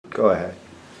Go ahead.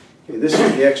 Okay, this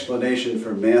is the explanation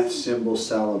for math symbol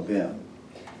Sala BIM.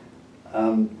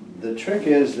 The trick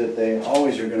is that they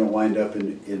always are going to wind up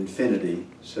in infinity,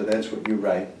 so that's what you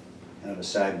write, kind of a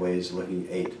sideways looking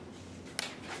 8.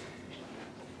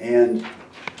 And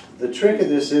the trick of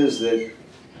this is that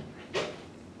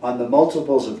on the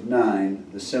multiples of 9,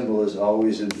 the symbol is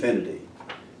always infinity,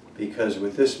 because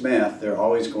with this math, they're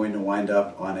always going to wind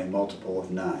up on a multiple of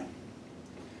 9.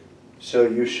 So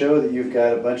you show that you've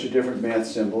got a bunch of different math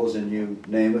symbols and you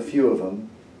name a few of them.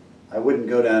 I wouldn't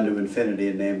go down to infinity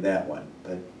and name that one,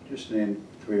 but just name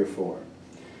 3 or 4.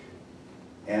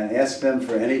 And ask them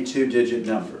for any 2-digit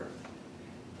number.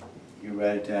 You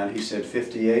write it down. He said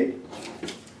 58.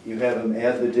 You have them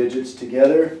add the digits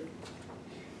together,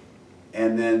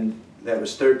 and then that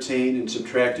was 13 and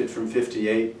subtract it from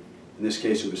 58. In this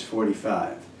case it was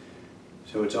 45.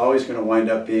 So it's always going to wind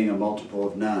up being a multiple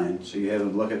of 9. So you have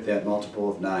him look at that multiple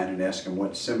of 9 and ask him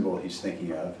what symbol he's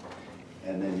thinking of.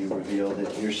 And then you reveal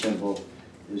that your symbol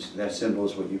is, that symbol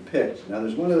is what you picked. Now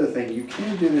there's one other thing. You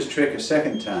can do this trick a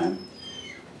second time.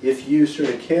 If you sort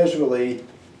of casually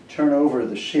turn over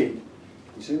the sheet,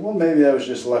 you say, well, maybe that was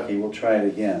just lucky. We'll try it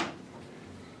again.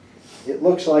 It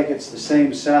looks like it's the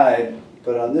same side,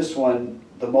 but on this one,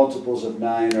 the multiples of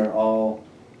 9 are all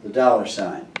the dollar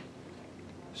sign.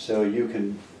 So you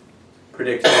can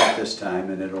predict that this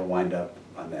time, and it'll wind up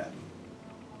on that.